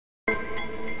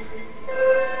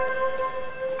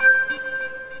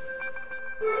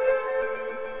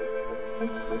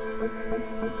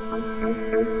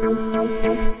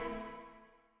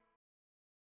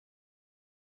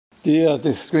Dear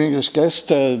distinguished guest,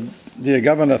 dear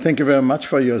Governor, thank you very much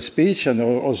for your speech and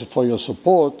also for your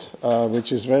support,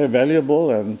 which is very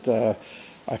valuable. And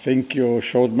I think you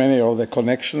showed many of the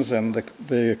connections and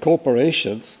the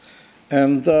cooperations.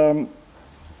 And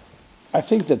I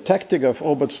think the tactic of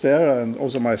Robert Sterer and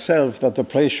also myself, that the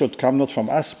praise should come not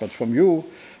from us, but from you,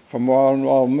 from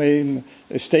our main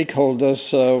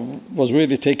stakeholders, was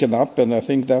really taken up. And I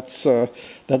think that's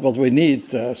what we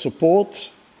need, support.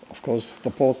 Of course,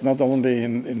 support not only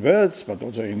in words, but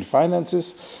also in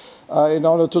finances, in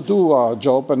order to do our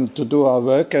job and to do our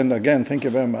work. And again, thank you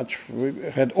very much. We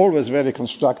had always very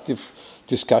constructive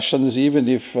discussions, even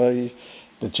if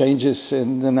the changes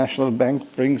in the National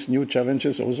Bank brings new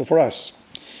challenges also for us.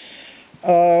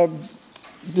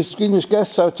 Distinguished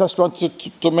guests, I just wanted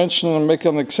to mention and make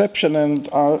an exception and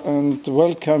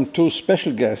welcome two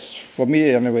special guests, for me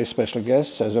anyway, special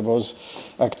guests, as I was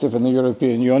active in the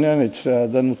European Union. It's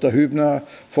Danuta Hübner,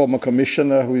 former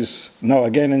commissioner, who is now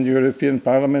again in the European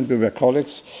Parliament. We were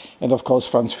colleagues. And of course,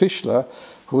 Franz Fischler,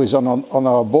 who is on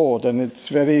our board. And it's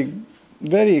very,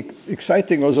 very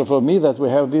exciting also for me that we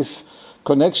have this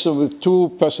connection with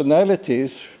two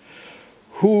personalities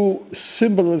who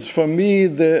symbolize for me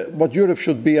what Europe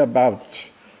should be about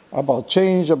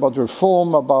change, about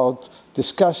reform, about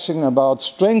discussing, about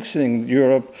strengthening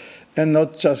Europe, and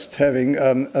not just having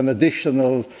an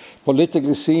additional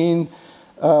political scene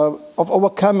of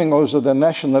overcoming also the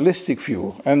nationalistic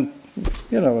view. And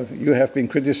you have been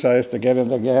criticized again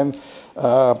and again,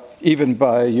 even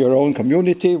by your own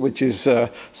community, which is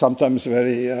sometimes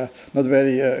not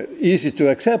very easy to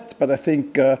accept, but I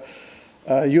think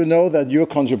you know that your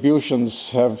contributions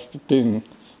have been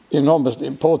enormously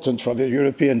important for the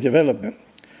European development.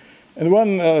 And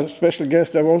one special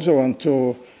guest I also want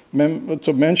to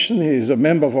mention, he is a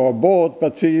member of our board,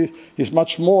 but he is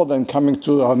much more than coming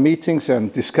to our meetings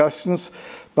and discussions,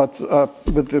 but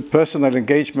with the personal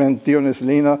engagement. Dionys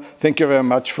Lina, thank you very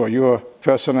much for your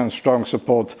personal and strong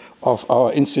support of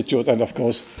our institute, and of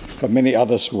course for many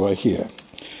others who are here.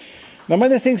 Now,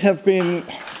 many things have been,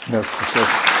 yes, of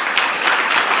course.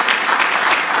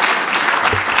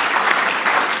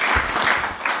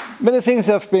 Many things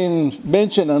have been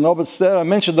mentioned, and Robert Sterer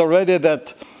mentioned already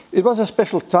that it was a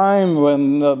special time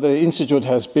when the Institute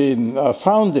has been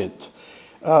founded,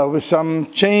 with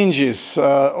some changes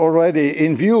already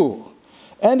in view.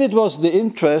 And it was the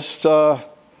interest of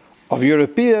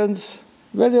Europeans,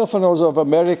 very often also of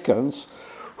Americans,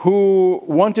 who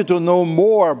wanted to know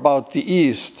more about the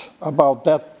East, about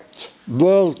that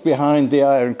world behind the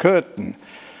Iron Curtain.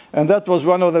 And that was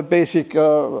one of the basic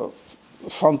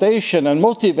foundation and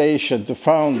motivation to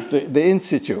found the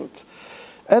Institute.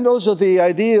 And also the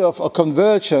idea of a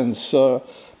convergence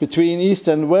between East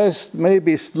and West,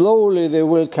 maybe slowly they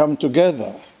will come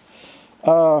together.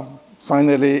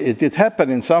 Finally, it did happen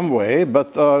in some way,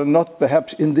 but not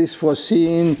perhaps in this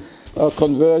foreseen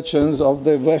convergence of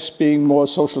the West being more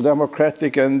social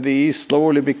democratic and the East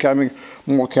slowly becoming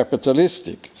more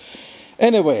capitalistic.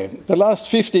 Anyway, the last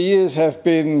 50 years have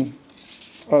been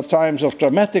times of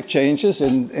dramatic changes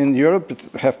in Europe,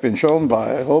 have been shown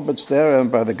by Robert Sterer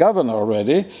and by the governor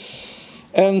already.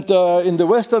 And in the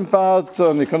western part,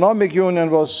 an economic union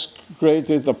was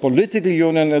created, a political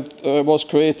union was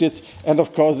created, and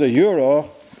of course the euro,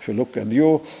 if you look at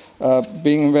you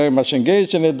being very much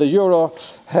engaged in it, the euro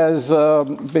has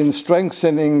been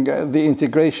strengthening the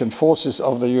integration forces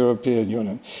of the European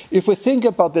Union. If we think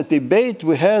about the debate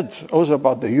we had also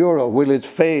about the euro, will it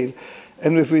fail?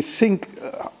 And if we think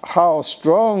how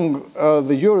strong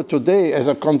the euro today as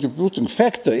a contributing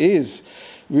factor is,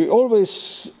 we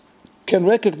always can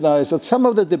recognize that some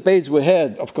of the debates we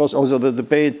had, of course also the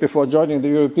debate before joining the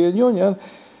European Union,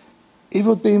 it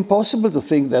would be impossible to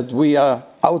think that we are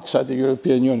outside the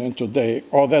European Union today,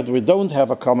 or that we don't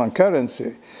have a common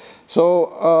currency.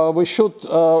 So we should,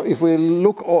 if we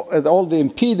look at all the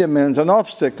impediments and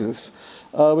obstacles,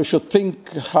 we should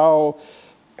think how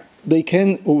they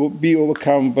can be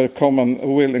overcome by common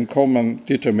will and common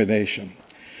determination.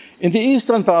 In the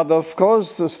eastern part, of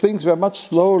course, things were much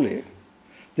slowly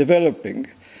developing.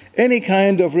 Any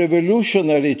kind of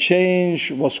revolutionary change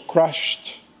was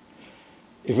crushed.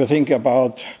 If we think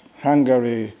about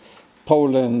Hungary,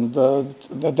 Poland,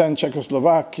 then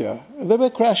Czechoslovakia, they were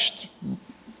crushed,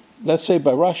 let's say,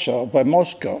 by Russia, or by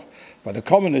Moscow, by the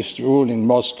communist rule in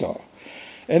Moscow.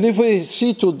 And if we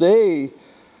see today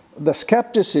the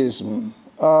skepticism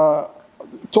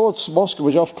towards Moscow,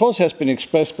 which of course has been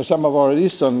expressed by some of our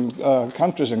eastern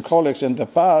countries and colleagues in the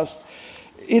past,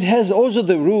 it has also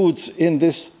the roots in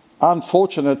this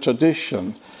unfortunate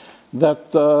tradition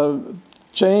that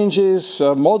changes,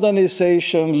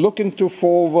 modernization, looking to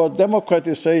forward,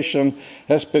 democratization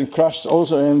has been crushed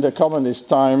also in the communist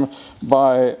time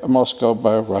by Moscow,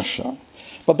 by Russia.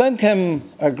 But then came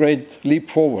a great leap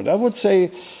forward. I would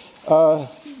say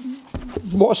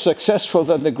more successful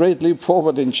than the great leap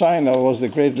forward in China was the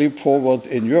great leap forward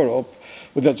in Europe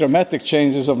with the dramatic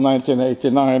changes of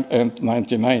 1989 and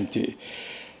 1990.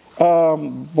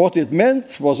 What it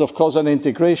meant was, of course, an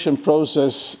integration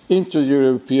process into the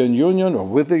European Union or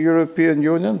with the European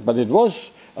Union, but it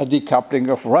was a decoupling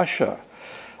of Russia.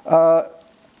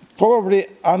 Probably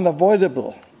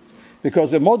unavoidable,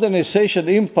 because the modernization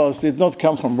impulse did not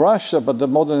come from Russia, but the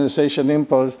modernization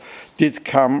impulse did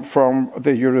come from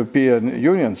the European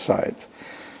Union side.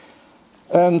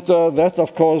 And that,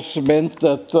 of course, meant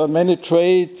that many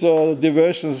trade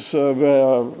diversions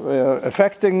were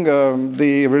affecting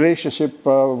the relationship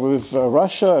with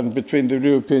Russia and between the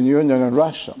European Union and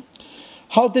Russia.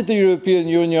 How did the European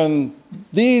Union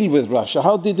deal with Russia?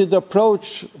 How did it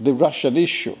approach the Russian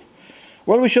issue?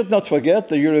 Well, we should not forget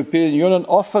the European Union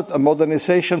offered a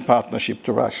modernization partnership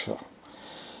to Russia.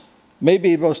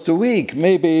 Maybe it was too weak.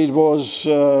 Maybe it was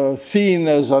seen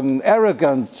as an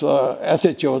arrogant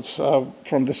attitude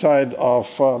from the side of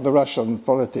the Russian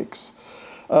politics.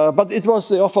 But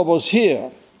the offer was here.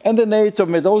 And the NATO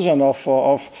made also an offer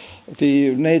of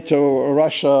the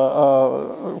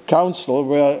NATO-Russia Council,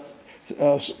 where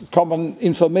common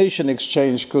information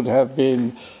exchange could have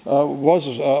been,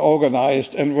 was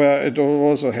organized, and where it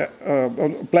was a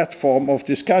platform of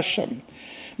discussion.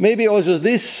 Maybe also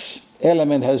this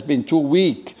element has been too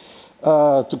weak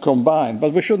to combine.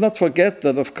 But we should not forget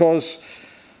that, of course,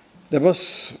 there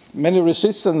was many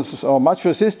resistance, or much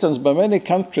resistance by many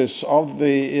countries of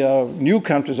the new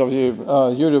countries of the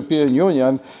European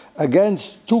Union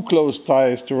against too close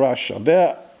ties to Russia.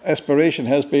 Their aspiration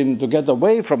has been to get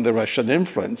away from the Russian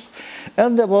influence.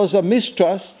 And there was a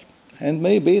mistrust, and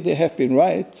maybe they have been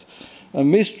right, a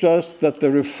mistrust that the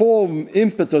reform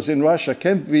impetus in Russia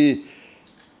can be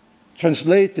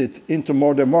translated into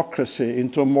more democracy,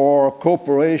 into more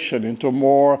cooperation, into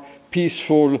more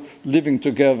peaceful living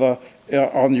together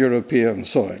on European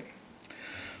soil.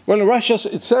 Well, Russia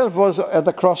itself was at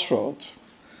a crossroads.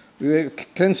 We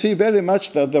can see very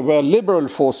much that there were liberal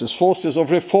forces, forces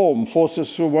of reform,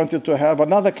 forces who wanted to have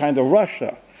another kind of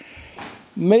Russia.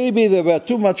 Maybe they were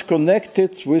too much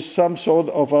connected with some sort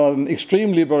of an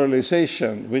extreme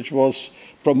liberalization, which was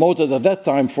promoted at that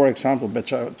time, for example, by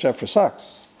Jeffrey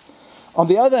Sachs. On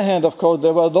the other hand, of course,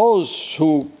 there were those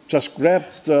who just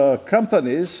grabbed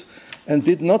companies and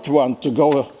did not want to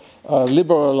go a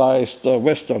liberalized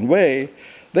Western way.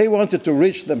 They wanted to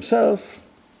reach themselves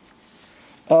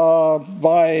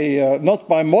not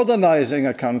by modernizing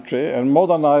a country and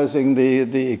modernizing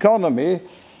the economy,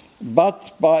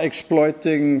 but by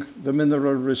exploiting the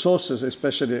mineral resources,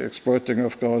 especially exploiting,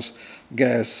 of course,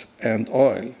 gas and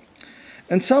oil.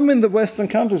 And some in the Western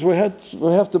countries, we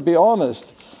have to be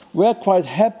honest, were quite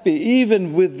happy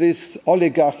even with this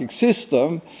oligarchic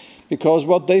system, because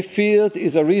what they feared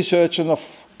is a resurgence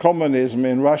of communism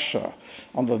in Russia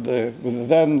with the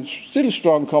then still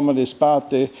strong Communist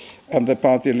Party and the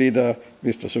party leader,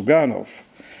 Mr. Zyuganov.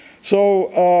 So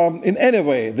in any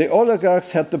way, the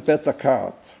oligarchs had the better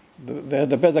card. They had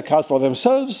the better card for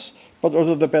themselves, but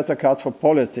also the better card for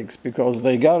politics, because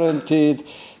they guaranteed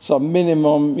some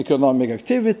minimum economic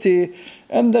activity,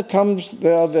 and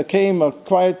there came a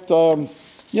quite,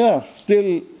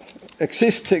 still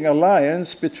existing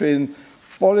alliance between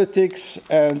politics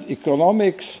and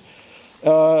economics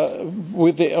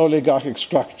with the oligarchic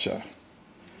structure.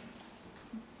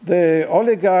 The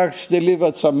oligarchs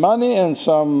delivered some money and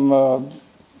some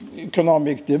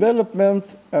economic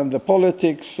development, and the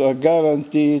politics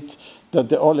guaranteed that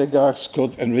the oligarchs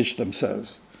could enrich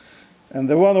themselves. And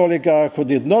the one oligarch who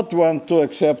did not want to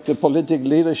accept the political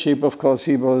leadership, of course,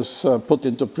 he was put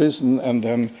into prison and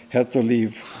then had to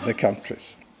leave the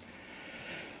countries.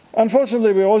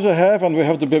 Unfortunately, we also have, and we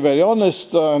have to be very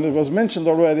honest, and it was mentioned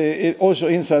already, also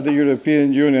inside the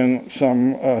European Union,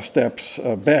 some steps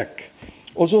back.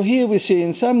 Also here we see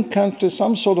in some countries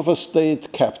some sort of a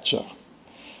state capture,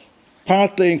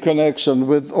 partly in connection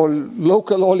with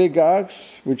local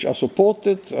oligarchs, which are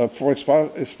supported,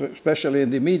 especially in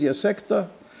the media sector,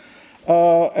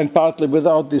 and partly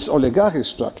without this oligarchic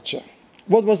structure.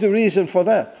 What was the reason for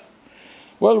that?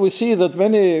 Well, we see that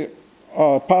many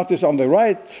parties on the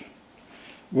right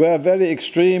were very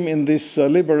extreme in this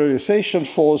liberalization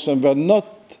force and were not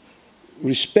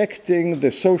respecting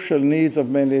the social needs of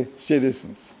many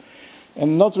citizens.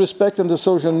 And not respecting the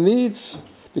social needs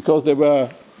because they were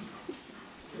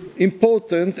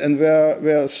important and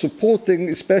were supporting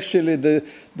especially the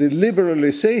the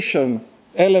liberalization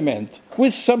element,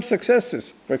 with some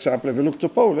successes, for example, if we look to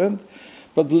Poland,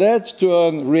 but led to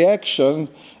a reaction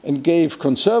and gave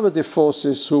conservative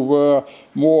forces who were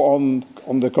more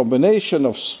on the combination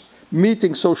of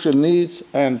meeting social needs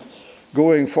and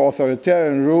going for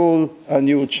authoritarian rule a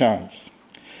new chance.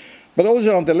 But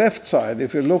also on the left side,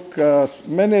 if you look,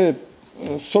 many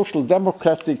social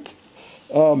democratic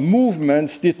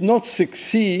movements did not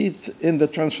succeed in the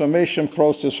transformation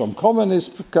process from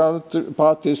communist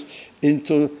parties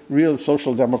into real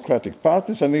social democratic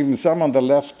parties, and even some on the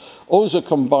left also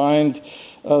combined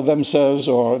themselves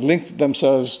or linked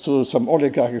themselves to some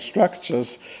oligarchic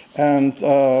structures and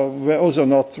were also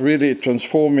not really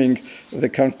transforming the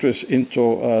countries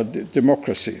into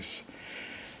democracies.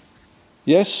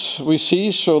 Yes, we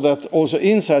see so that also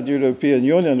inside the European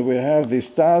Union we have this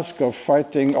task of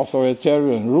fighting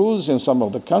authoritarian rules in some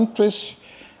of the countries,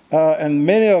 and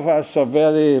many of us are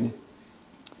very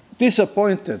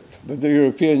disappointed that the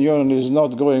European Union is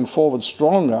not going forward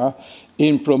stronger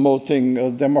in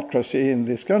promoting democracy in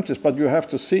these countries. But you have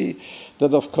to see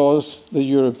that, of course, the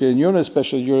European Union,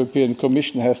 especially the European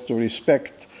Commission, has to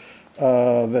respect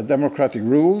the democratic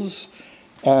rules,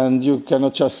 and you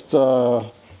cannot just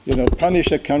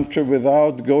punish a country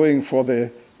without going for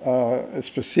the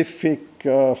specific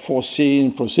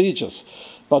foreseen procedures.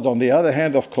 But on the other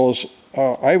hand, of course,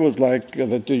 I would like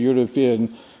that the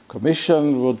European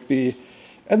Commission would be,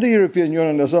 and the European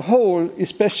Union as a whole,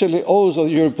 especially also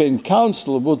the European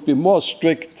Council, would be more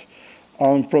strict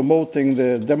on promoting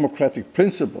the democratic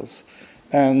principles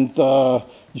and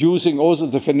using also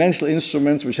the financial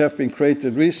instruments which have been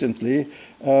created recently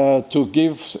to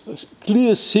give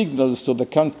clear signals to the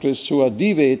countries who are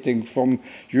deviating from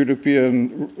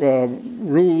European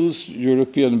rules,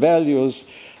 European values,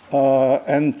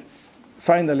 and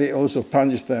finally also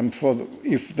punish them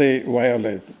if they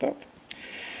violate that.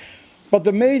 But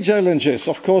the main challenges,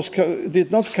 of course,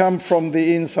 did not come from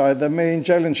the inside. The main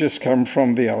challenges come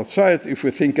from the outside. If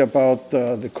we think about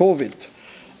the COVID,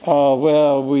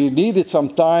 where we needed some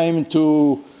time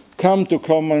to come to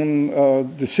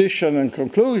common decision and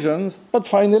conclusions, but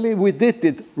finally we did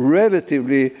it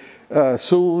relatively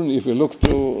soon if we look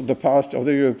to the past of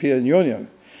the European Union.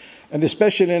 And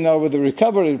especially now with the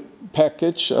recovery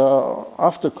package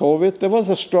after COVID, there was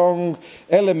a strong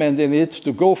element in it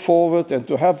to go forward and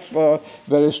to have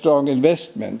very strong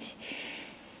investments.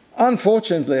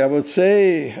 Unfortunately, I would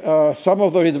say some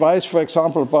of the advice, for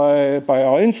example, by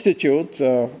our institute,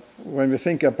 when we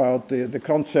think about the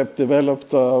concept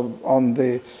developed on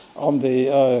the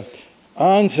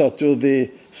answer to the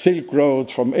Silk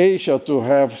Road from Asia to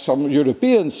have some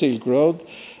European Silk Road,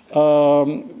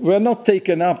 were not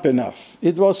taken up enough.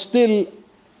 It was still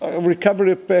a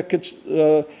recovery package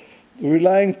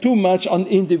relying too much on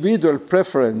individual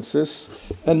preferences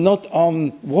and not on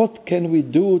what can we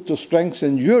do to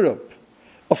strengthen Europe.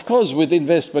 Of course, with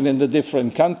investment in the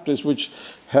different countries which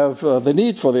have the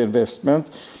need for the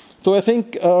investment. So I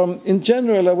think, in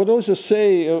general, I would also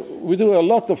say we do a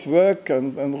lot of work,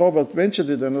 and Robert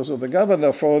mentioned it, and also the governor,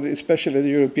 especially the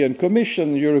European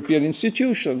Commission, European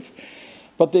institutions.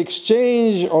 But the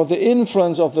exchange or the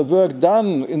influence of the work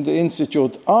done in the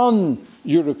Institute on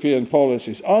European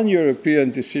policies, on European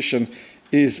decision,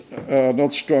 is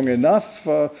not strong enough.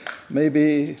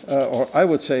 Maybe, or I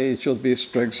would say it should be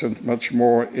strengthened much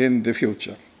more in the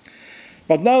future.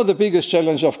 But now the biggest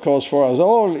challenge, of course, for us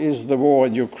all is the war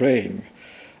in Ukraine.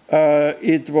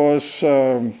 It was,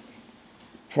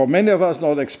 for many of us,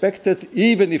 not expected,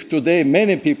 even if today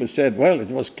many people said, well, it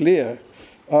was clear.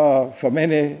 For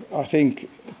many, I think,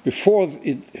 before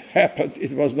it happened,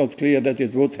 it was not clear that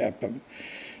it would happen.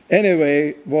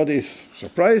 Anyway, what is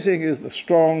surprising is the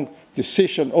strong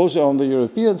decision also on the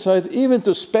European side, even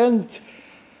to spend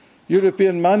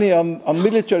European money on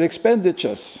military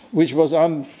expenditures, which was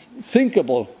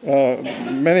unthinkable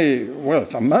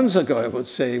some months ago, I would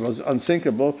say, it was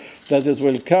unthinkable that it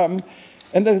will come.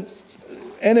 And then,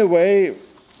 anyway,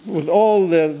 with all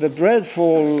the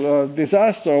dreadful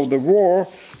disaster of the war,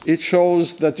 it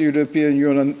shows that the European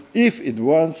Union, if it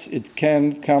wants, it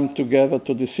can come together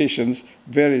to decisions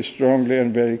very strongly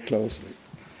and very closely,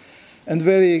 and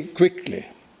very quickly.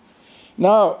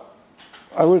 Now,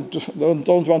 I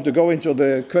don't want to go into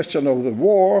the question of the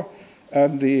war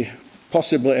and the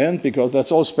possible end, because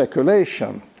that's all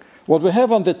speculation. What we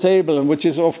have on the table, and which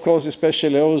is, of course,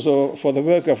 especially also for the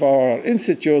work of our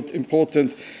institute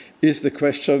important, is the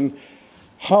question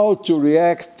how to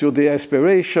react to the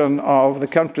aspiration of the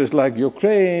countries like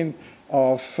Ukraine,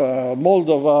 of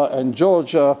Moldova and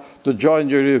Georgia to join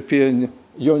the European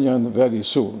Union very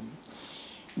soon.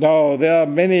 Now, there are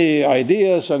many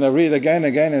ideas, and I read again and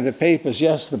again in the papers,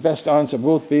 yes, the best answer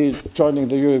would be joining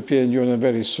the European Union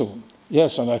very soon.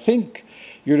 Yes, and I think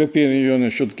European Union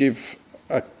should give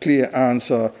a clear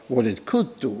answer what it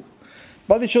could do.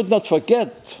 But it should not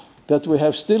forget that we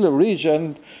have still a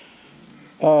region,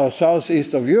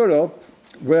 southeast of Europe,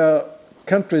 where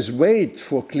countries wait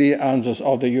for clear answers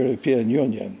of the European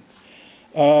Union.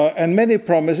 And many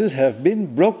promises have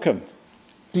been broken,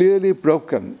 clearly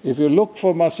broken. If you look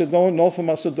for Macedonia, North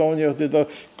Macedonia did a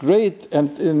great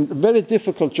and very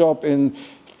difficult job in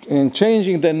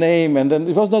changing the name, and then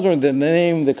it was not only the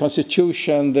name, the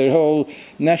constitution, the whole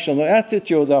national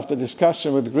attitude after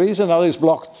discussion with Greece, and now it's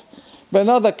blocked by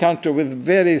another country with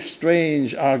very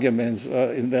strange arguments,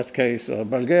 in that case,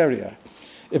 Bulgaria.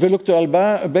 If you look to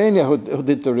Albania, who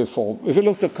did the reform, if you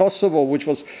look to Kosovo, which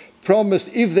was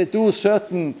promised if they do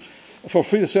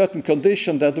fulfill certain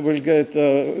conditions that they will get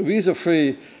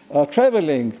visa-free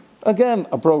traveling, again,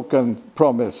 a broken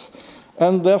promise.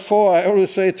 And therefore, I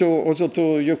always say also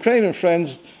to Ukrainian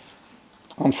friends,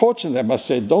 unfortunately, I must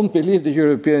say, don't believe the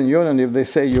European Union if they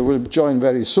say you will join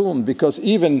very soon, because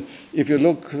even if you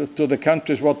look to the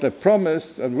countries, what they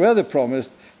promised and where they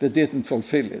promised, they didn't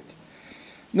fulfill it.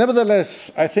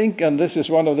 Nevertheless, I think, and this is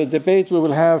one of the debates we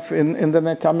will have in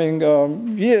the coming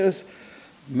years,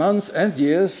 months and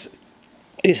years,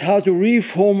 is how to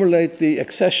reformulate the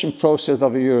accession process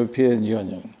of the European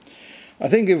Union. I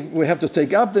think if we have to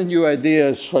take up the new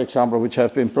ideas, for example, which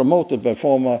have been promoted by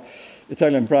former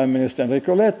Italian Prime Minister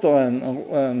Enrico Letta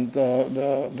and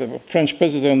the French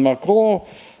President Macron,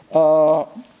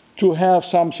 to have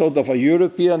some sort of a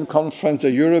European conference, a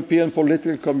European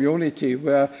political community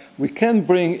where we can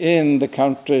bring in the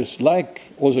countries like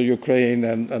also Ukraine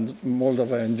and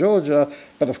Moldova and Georgia,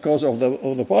 but of course of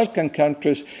the Balkan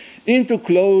countries, into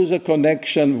closer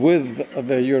connection with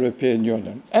the European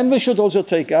Union. And we should also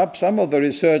take up some of the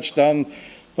research done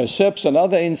by CEPS and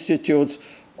other institutes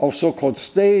of so-called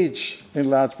stage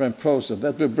enlargement process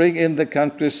that will bring in the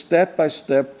countries step by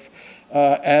step,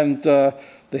 and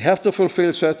they have to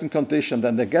fulfill certain conditions,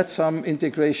 and they get some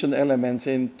integration elements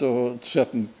into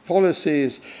certain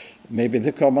policies, maybe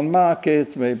the common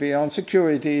market, maybe on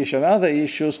security issues and other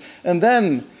issues. And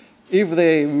then, if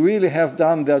they really have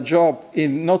done their job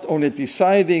in not only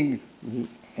deciding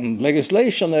on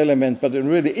legislation element, but in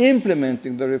really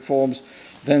implementing the reforms,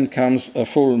 then comes a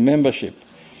full membership.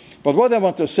 But what I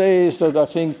want to say is that I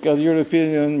think the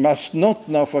European Union must not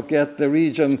now forget the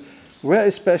region where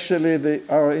especially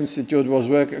our institute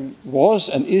was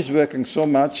and is working so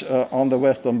much on the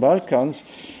Western Balkans.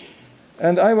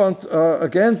 And I want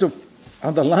again to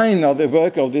underline now the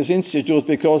work of this institute,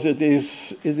 because it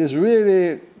is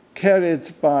really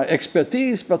carried by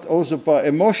expertise, but also by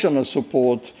emotional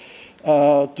support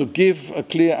to give a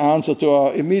clear answer to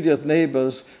our immediate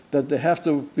neighbors that they have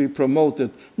to be promoted,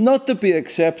 not to be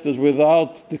accepted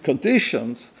without the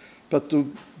conditions, but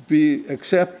to be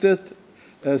accepted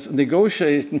as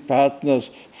negotiating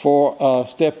partners for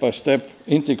step-by-step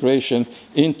integration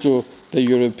into the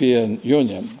European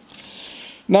Union.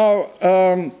 Now,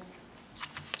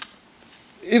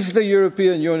 if the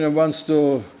European Union wants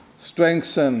to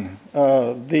strengthen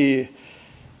the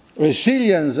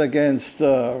resilience against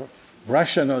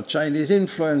Russian or Chinese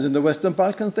influence in the Western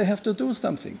Balkans, they have to do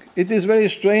something. It is very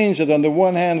strange that on the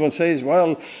one hand one says,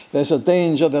 well, there's a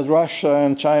danger that Russia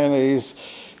and China is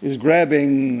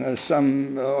grabbing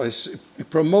is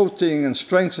promoting and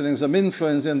strengthening some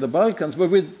influence in the Balkans, but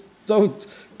we don't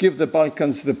give the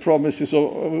Balkans the promises,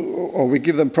 or we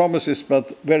give them promises,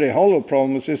 but very hollow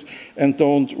promises, and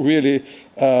don't really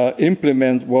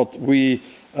implement what we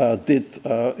did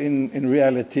in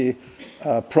reality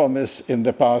promise in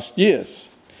the past years.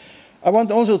 I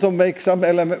want also to make some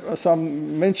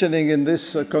mentioning in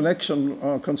this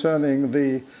connection concerning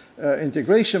the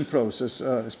integration process,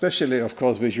 especially, of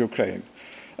course, with Ukraine.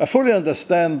 I fully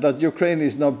understand that Ukraine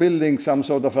is now building some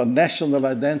sort of a national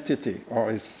identity,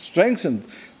 or is strengthened,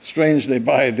 strangely,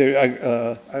 by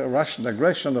the Russian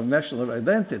aggression of national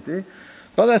identity.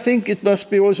 But I think it must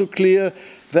be also clear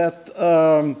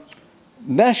that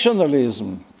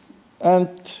nationalism and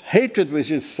hatred, which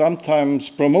is sometimes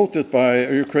promoted by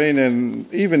Ukrainian,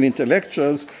 even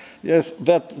intellectuals, yes,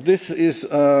 that this is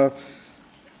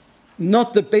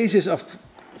not the basis of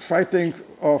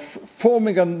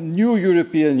forming a new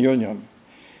European Union.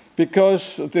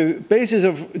 Because the basis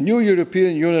of new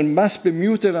European Union must be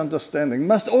mutual understanding,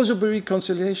 must also be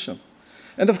reconciliation.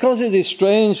 And of course it is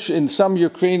strange in some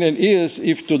Ukrainian ears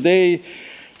if today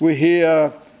we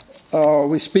hear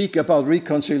we speak about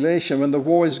reconciliation when the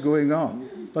war is going on.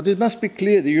 But it must be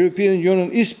clear the European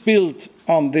Union is built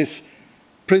on this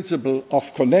principle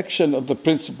of connection, of the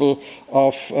principle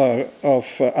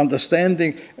of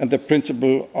understanding, and the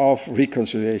principle of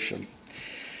reconciliation.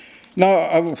 Now,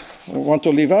 I want to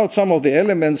leave out some of the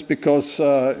elements because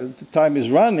the time is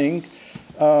running.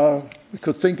 We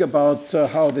could think about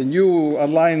how the new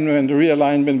alignment,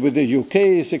 realignment with the UK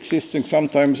is existing.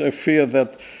 Sometimes I fear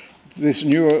that this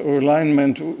new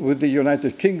alignment with the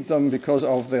United Kingdom, because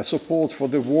of their support for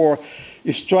the war,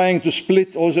 is trying to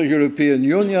split also European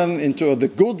Union into the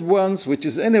good ones, which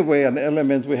is anyway an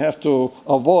element we have to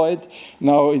avoid.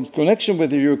 Now, in connection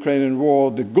with the Ukrainian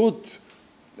war, the good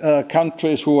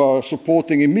countries who are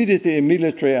supporting immediately a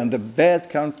military and the bad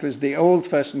countries, the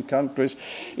old-fashioned countries.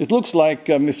 It looks like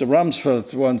Mr.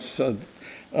 Rumsfeld once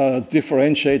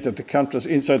differentiated the countries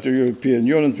inside the European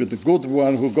Union with the good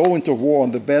one who go into war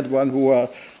and the bad one who are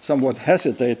somewhat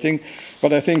hesitating.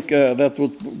 But I think that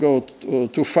would go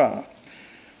too far.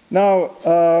 Now,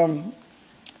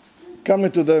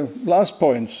 coming to the last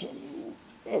points,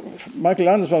 Michael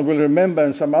Anderson will remember,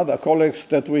 and some other colleagues,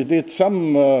 that we did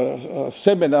some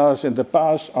seminars in the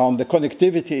past on the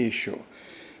connectivity issue,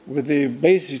 with the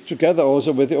basic, together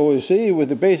also with the OSCE, with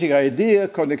the basic idea,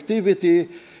 connectivity,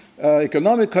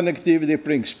 economic connectivity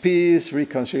brings peace,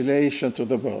 reconciliation to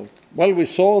the world. Well, we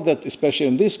saw that, especially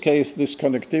in this case, this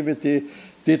connectivity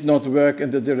did not work in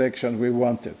the direction we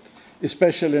wanted,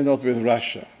 especially not with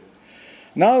Russia.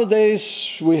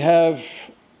 Nowadays, we have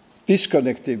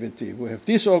disconnectivity, we have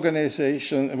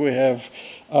disorganization, we have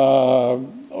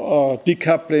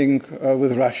decoupling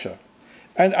with Russia.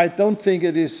 And I don't think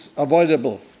it is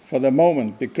avoidable for the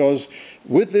moment, because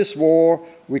with this war,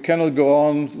 we cannot go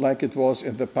on like it was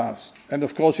in the past. And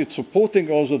of course, it's supporting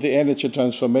also the energy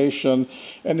transformation,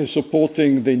 and it's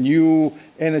supporting the new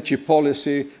energy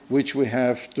policy, which we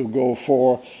have to go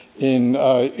for in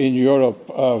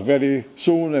Europe very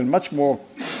soon, and much more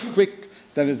quick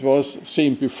than it was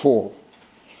seen before.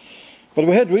 But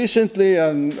we had recently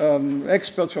an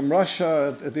expert from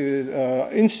Russia at the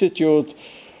Institute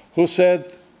who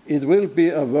said it will be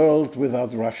a world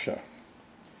without Russia.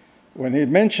 When he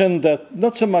mentioned that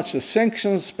not so much the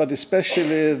sanctions, but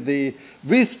especially the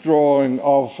withdrawing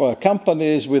of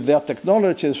companies with their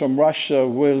technologies from Russia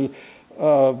will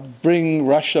bring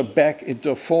Russia back into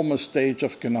a former stage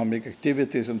of economic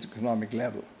activities and economic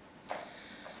level.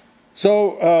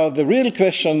 So the real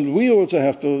question we also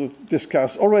have to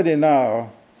discuss already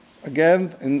now,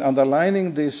 again, in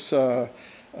underlining this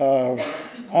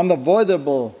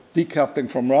unavoidable decoupling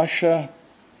from Russia,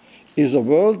 is a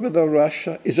world without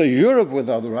Russia, is a Europe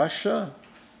without Russia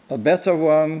a better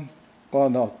one or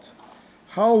not?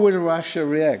 How will Russia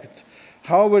react?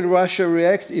 How will Russia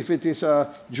react if it is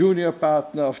a junior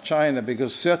partner of China?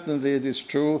 Because certainly it is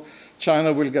true,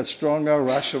 China will get stronger,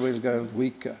 Russia will get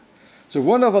weaker. So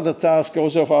one of the tasks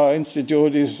also of our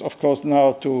institute is, of course,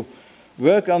 now to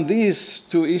work on these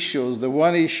two issues. The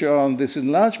one issue on this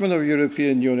enlargement of the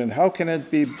European Union, how can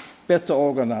it be better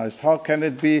organized? How can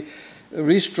it be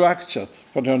restructured?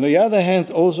 But on the other hand,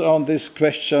 also on this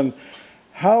question,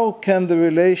 how can the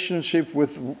relationship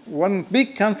with one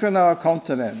big country on our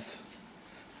continent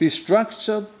be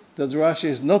structured that Russia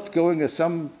is not going, as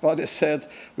somebody said,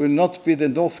 will not be the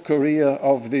North Korea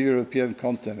of the European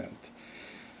continent?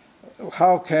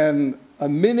 How can a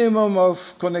minimum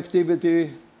of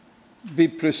connectivity be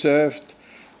preserved?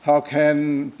 How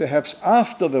can, perhaps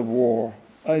after the war,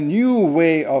 a new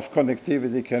way of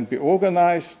connectivity can be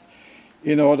organized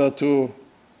in order to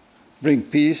bring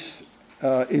peace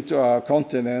into our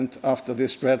continent after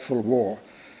this dreadful war?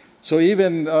 So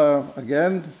even,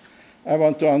 again, I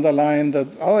want to underline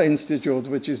that our institute,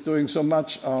 which is doing so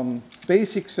much on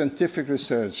basic scientific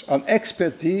research, on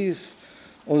expertise,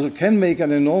 also can make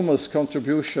an enormous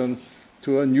contribution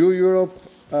to a new Europe,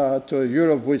 to a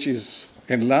Europe which is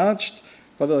enlarged,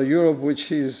 but a Europe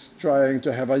which is trying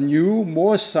to have a new,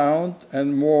 more sound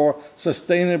and more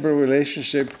sustainable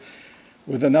relationship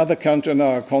with another country on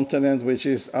our continent, which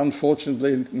is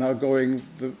unfortunately now going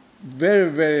the very,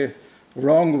 very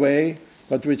wrong way,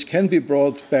 but which can be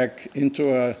brought back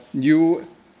into a new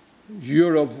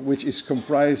Europe, which is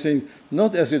comprising,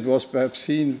 not as it was perhaps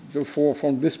seen before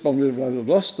from Lisbon to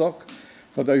Vladivostok,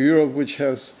 but a Europe which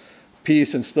has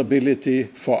peace and stability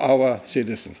for our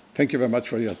citizens. Thank you very much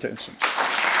for your attention.